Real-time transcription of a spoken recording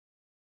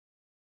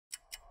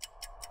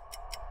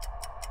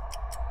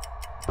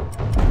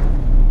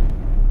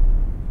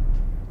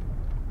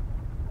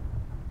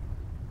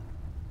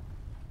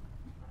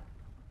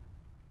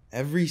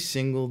Every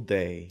single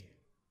day,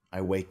 I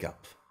wake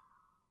up,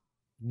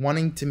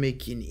 wanting to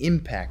make an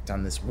impact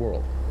on this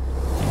world.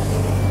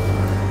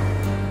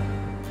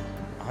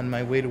 On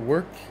my way to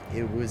work,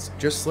 it was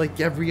just like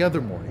every other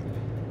morning.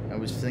 I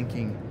was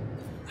thinking,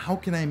 how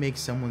can I make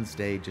someone's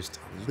day just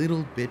a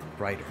little bit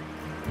brighter?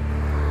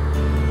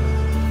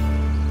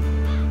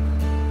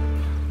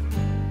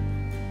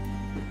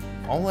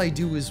 All I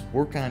do is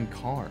work on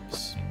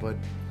cars, but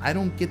I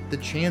don't get the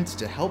chance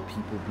to help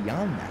people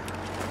beyond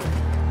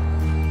that.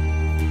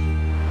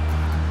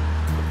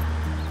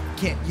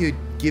 Can't you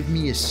give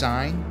me a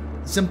sign?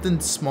 Something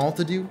small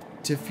to do?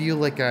 To feel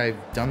like I've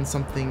done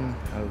something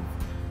of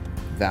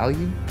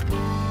value?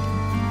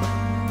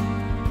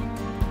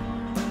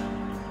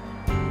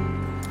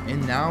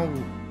 And now,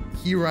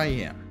 here I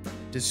am,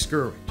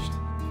 discouraged.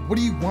 What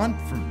do you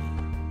want from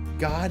me?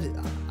 God,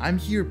 I'm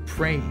here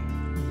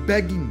praying,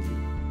 begging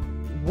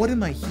you. What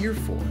am I here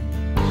for?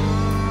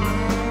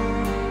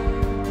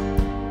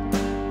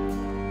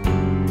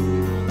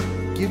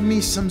 Give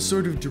me some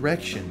sort of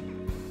direction.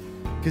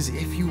 Because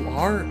if you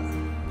are,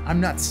 I'm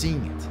not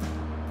seeing it.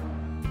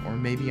 Or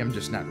maybe I'm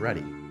just not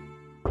ready.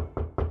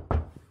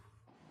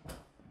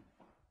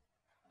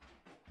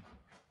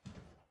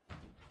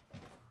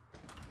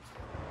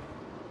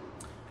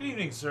 Good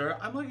evening, sir.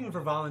 I'm looking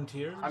for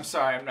volunteers. I'm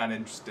sorry, I'm not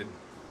interested.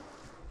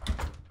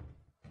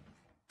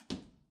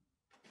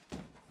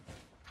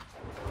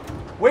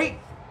 Wait!